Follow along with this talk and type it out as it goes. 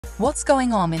What's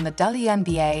going on in the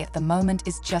WNBA at the moment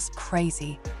is just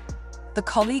crazy. The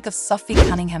colleague of Sophie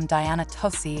Cunningham, Diana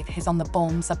Taurasi, is on the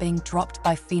bombs are being dropped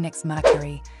by Phoenix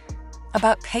Mercury.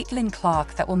 About Caitlin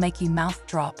Clark that will make you mouth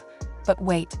drop. But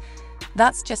wait,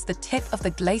 that's just the tip of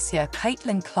the glacier.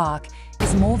 Caitlin Clark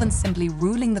is more than simply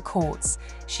ruling the courts.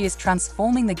 She is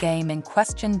transforming the game in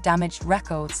question damaged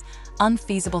records,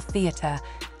 unfeasible theatre,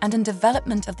 and in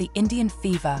development of the Indian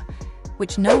fever,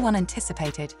 which no one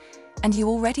anticipated. And you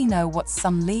already know what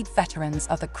some league veterans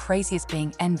are the craziest,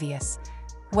 being envious.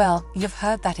 Well, you've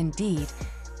heard that indeed.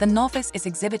 The novice is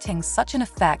exhibiting such an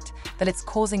effect that it's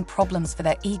causing problems for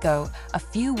their ego, a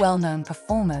few well-known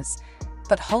performers.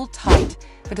 But hold tight,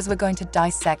 because we're going to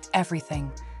dissect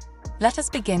everything. Let us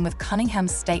begin with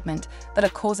Cunningham's statement that are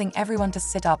causing everyone to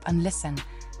sit up and listen.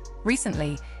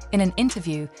 Recently, in an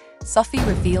interview, Sophie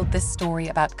revealed this story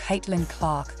about Caitlin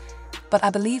Clark, but I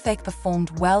believe they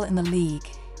performed well in the league.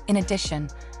 In addition,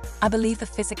 I believe the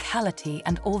physicality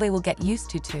and all they will get used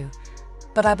to too.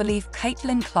 But I believe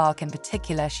Caitlin Clark in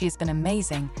particular, she has been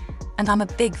amazing, and I'm a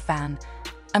big fan.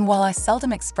 And while I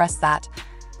seldom express that,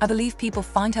 I believe people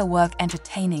find her work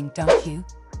entertaining, don't you?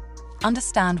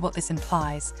 Understand what this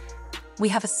implies. We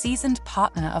have a seasoned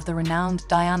partner of the renowned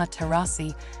Diana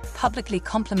Taurasi publicly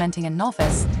complimenting a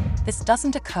novice. This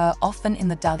doesn't occur often in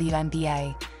the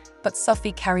WNBA, but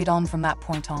Sophie carried on from that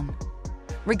point on.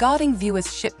 Regarding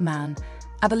viewership, man,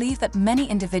 I believe that many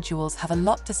individuals have a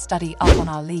lot to study up on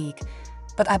our league,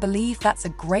 but I believe that's a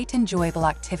great enjoyable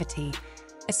activity,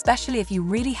 especially if you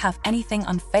really have anything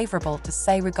unfavorable to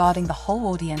say regarding the whole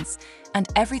audience and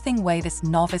everything way this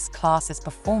novice class is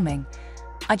performing.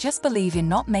 I just believe you're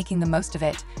not making the most of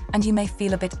it, and you may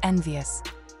feel a bit envious.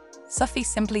 Sophie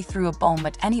simply threw a bomb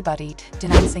at anybody,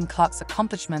 denouncing Clark's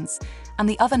accomplishments and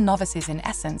the other novices. In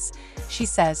essence, she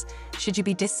says, should you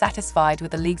be dissatisfied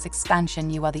with the league's expansion,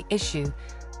 you are the issue.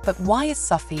 But why is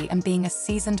Sophie, and being a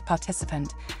seasoned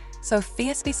participant, so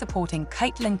fiercely supporting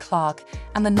Caitlin Clark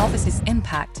and the novice's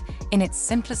impact in its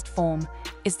simplest form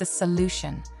is the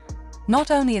solution?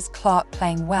 Not only is Clark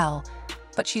playing well,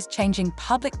 but she's changing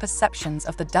public perceptions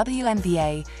of the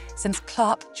WNBA. Since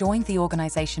Clark joined the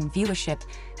organization, viewership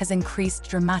has increased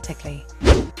dramatically.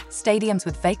 Stadiums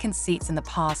with vacant seats in the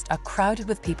past are crowded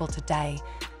with people today,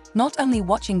 not only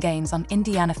watching games on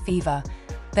Indiana Fever,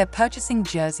 they're purchasing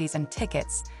jerseys and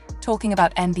tickets, talking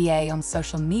about NBA on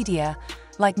social media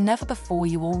like never before.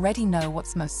 You already know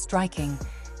what's most striking.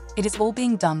 It is all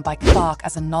being done by Clark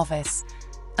as a novice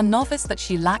that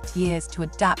she lacked years to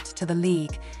adapt to the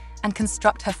league and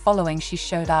construct her following. She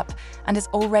showed up and is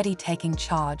already taking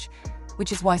charge,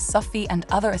 which is why Sophie and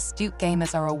other astute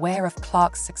gamers are aware of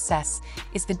Clark's success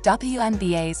is the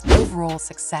WNBA's overall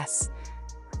success.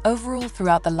 Overall,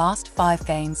 throughout the last 5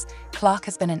 games, Clark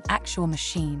has been an actual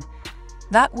machine.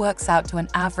 That works out to an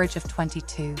average of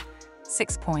 22,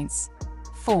 6 points,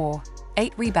 4,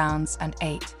 8 rebounds and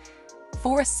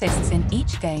 4 assists in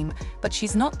each game, but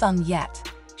she's not done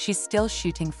yet. She's still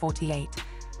shooting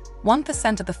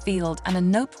 48% of the field and a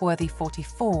noteworthy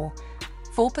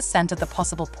 4% of the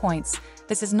possible points.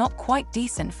 This is not quite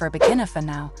decent for a beginner for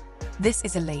now. This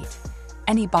is elite.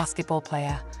 Any basketball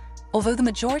player. Although the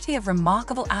majority of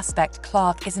remarkable aspect,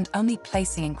 Clark isn't only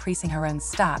placing increasing her own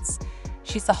stats.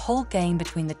 She's the whole game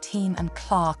between the team and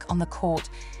Clark on the court.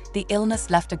 The illness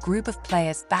left a group of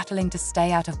players battling to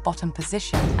stay out of bottom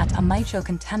position at a major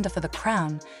contender for the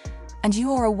crown. And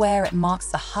you are aware it marks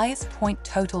the highest point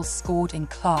total scored in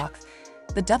Clark.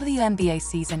 The WNBA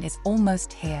season is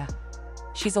almost here.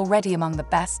 She's already among the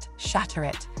best, shatter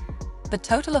it. The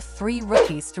total of 3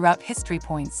 rookies throughout history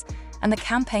points, and the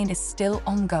campaign is still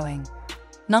ongoing.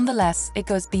 Nonetheless, it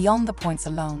goes beyond the points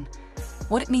alone.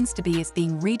 What it means to be is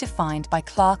being redefined by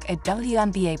Clark, a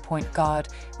WNBA point guard,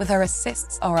 with her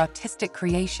assists or artistic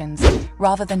creations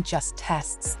rather than just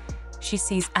tests. She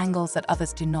sees angles that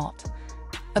others do not.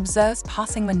 Observes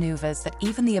passing maneuvers that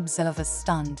even the observers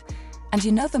stunned. And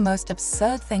you know the most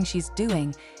absurd thing she's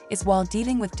doing is while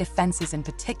dealing with defenses in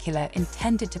particular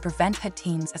intended to prevent her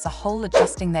teams as a whole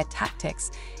adjusting their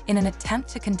tactics in an attempt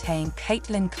to contain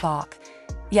Caitlin Clark.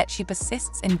 Yet she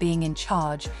persists in being in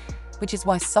charge, which is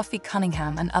why Sophie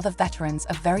Cunningham and other veterans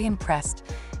are very impressed.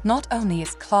 Not only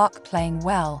is Clark playing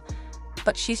well,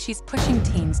 but she's pushing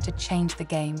teams to change the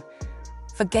game.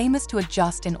 For gamers to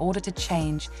adjust in order to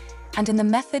change, and in the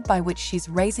method by which she's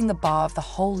raising the bar of the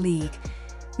whole league.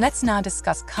 Let's now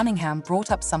discuss. Cunningham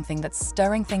brought up something that's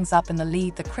stirring things up in the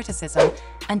league: the criticism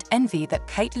and envy that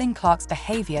Caitlin Clark's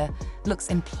behavior looks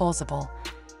implausible.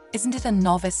 Isn't it a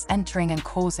novice entering and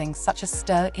causing such a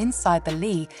stir inside the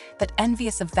league that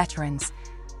envious of veterans?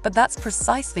 But that's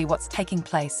precisely what's taking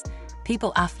place.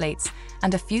 People, athletes,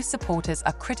 and a few supporters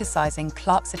are criticizing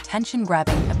Clark's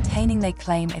attention-grabbing, obtaining they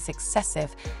claim is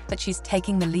excessive, but she's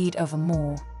taking the lead over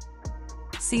more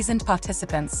seasoned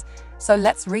participants. So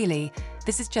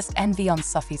this is just envy on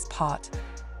Sophie's part.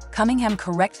 Cunningham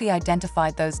correctly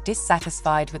identified those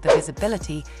dissatisfied with the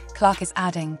visibility. Clark is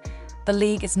adding, the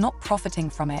league is not profiting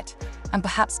from it, and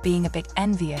perhaps being a bit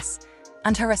envious.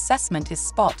 And her assessment is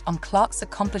spot on. Clark's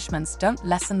accomplishments don't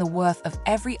lessen the worth of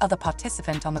every other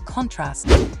participant. On the contrast,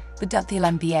 the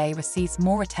WNBA receives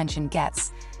more attention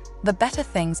gets, the better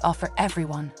things are for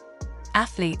everyone.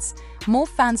 Athletes, more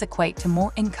fans equate to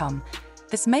more income.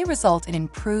 This may result in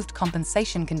improved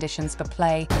compensation conditions for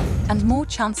play and more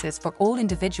chances for all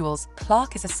individuals.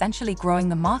 Clark is essentially growing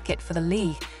the market for the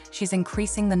league. She's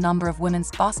increasing the number of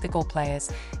women's basketball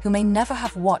players who may never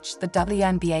have watched the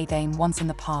WNBA game once in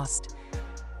the past.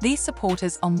 These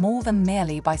supporters are more than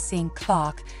merely by seeing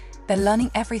Clark. They're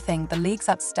learning everything the league's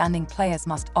outstanding players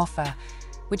must offer,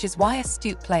 which is why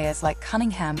astute players like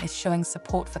Cunningham is showing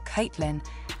support for Caitlin.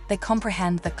 They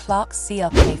comprehend the Clark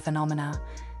CLK phenomena,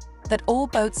 that all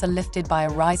boats are lifted by a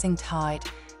rising tide.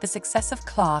 The success of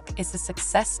Clark is the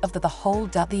success of the whole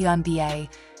WNBA.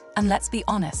 And let's be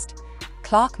honest,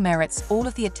 Clark merits all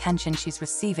of the attention she's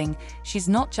receiving. She's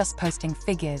not just posting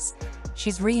figures.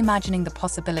 She's reimagining the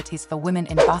possibilities for women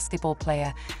in basketball.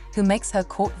 Player who makes her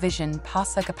court vision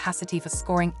past her capacity for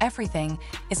scoring. Everything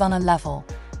is on a level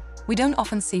we don't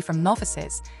often see from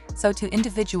novices. So to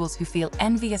individuals who feel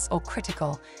envious or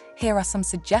critical, here are some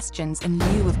suggestions in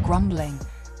lieu of grumbling.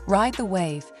 Ride the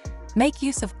wave. Make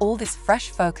use of all this fresh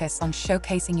focus on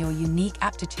showcasing your unique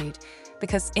aptitude,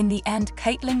 because in the end,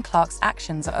 Caitlin Clark's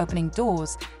actions are opening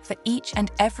doors for each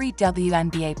and every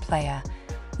WNBA player.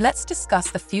 Let's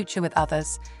discuss the future with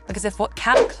others, because if what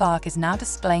Cat Clark is now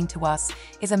displaying to us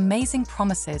is amazing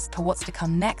promises for what's to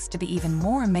come next to be even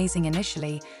more amazing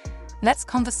initially. Let's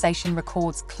conversation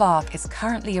records. Clark is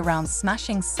currently around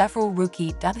smashing several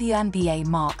rookie WNBA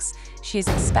marks. She is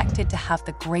expected to have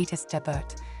the greatest debut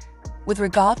with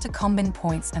regard to combined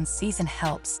points and season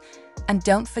helps. And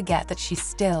don't forget that she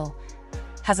still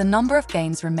has a number of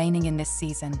games remaining in this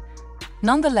season.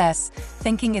 Nonetheless,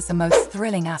 thinking is the most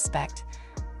thrilling aspect.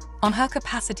 On her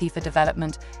capacity for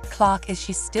development, Clark is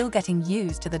she's still getting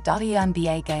used to the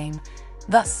WNBA game,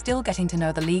 thus still getting to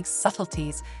know the league's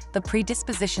subtleties, the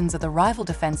predispositions of the rival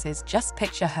defenses. Just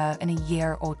picture her in a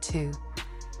year or two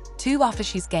after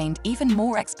she's gained even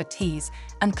more expertise,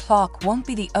 and Clark won't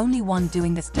be the only one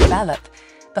doing this. Develop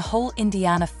the whole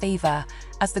Indiana fever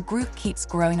as the group keeps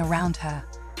growing around her.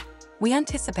 We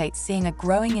anticipate seeing a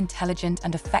growing, intelligent,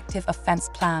 and effective offense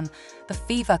plan. The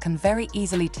fever can very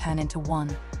easily turn into one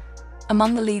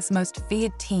among the league's most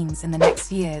feared teams in the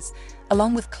next years.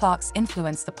 Along with Clark's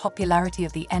influence, the popularity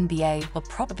of the NBA will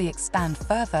probably expand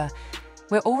further.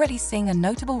 We're already seeing a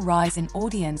notable rise in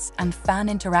audience and fan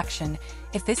interaction.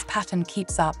 If this pattern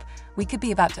keeps up, we could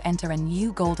be about to enter a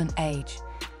new golden age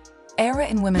era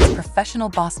in women's professional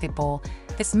basketball.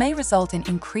 This may result in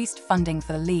increased funding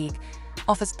for the league,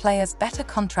 offers players better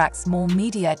contracts, more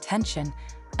media attention,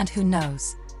 and who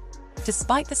knows,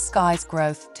 despite the sky's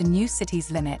growth to new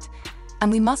cities limit.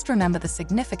 And we must remember the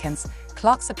significance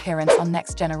Clark's appearance on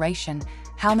Next Generation.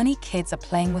 How many kids are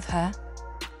playing with her,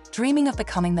 dreaming of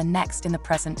becoming the next in the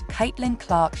present? Caitlin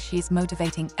Clark, she is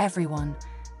motivating everyone.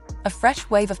 A fresh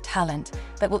wave of talent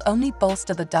that will only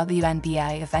bolster the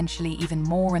WNBA eventually even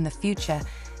more in the future.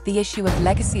 The issue of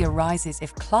legacy arises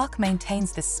if Clark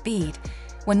maintains this speed.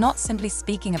 We're not simply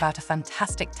speaking about a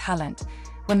fantastic talent.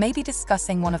 We're maybe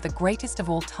discussing one of the greatest of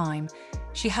all time.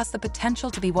 She has the potential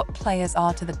to be what players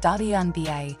are to the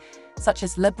WNBA, such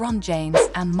as LeBron James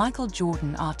and Michael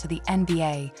Jordan are to the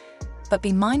NBA. But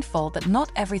be mindful that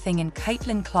not everything in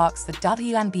Caitlin Clark's the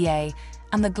WNBA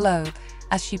and the globe,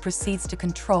 as she proceeds to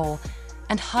control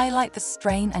and highlight the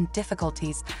strain and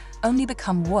difficulties, only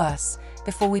become worse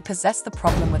before we possess the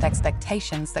problem with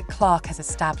expectations that Clark has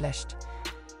established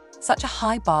such a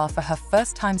high bar for her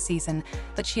first-time season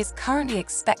that she is currently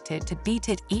expected to beat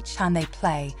it each time they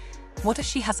play. What if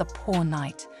she has a poor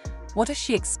night? What if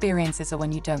she experiences it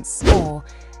when you don't score?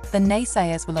 The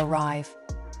naysayers will arrive.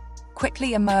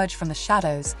 Quickly emerge from the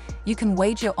shadows. You can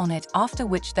wager on it, after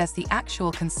which there's the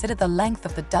actual. Consider the length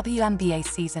of the WNBA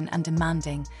season and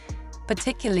demanding.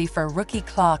 Particularly for a rookie,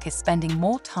 Clark is spending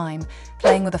more time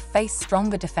playing with a face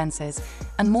stronger defenses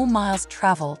and more miles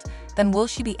traveled. Then will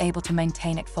she be able to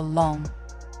maintain it for long?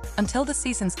 Until the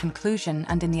season's conclusion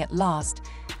and in the at last,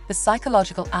 the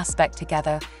psychological aspect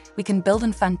together, we can build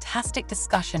a fantastic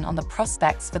discussion on the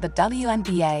prospects for the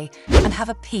WNBA and have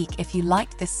a peek if you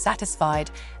liked this satisfied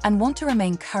and want to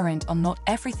remain current on not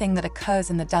everything that occurs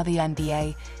in the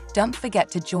WNBA. Don't forget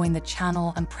to join the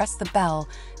channel and press the bell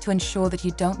to ensure that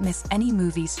you don't miss any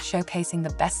movies showcasing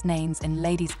the best names in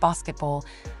ladies basketball.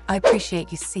 I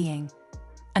appreciate you seeing.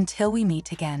 Until we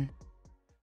meet again.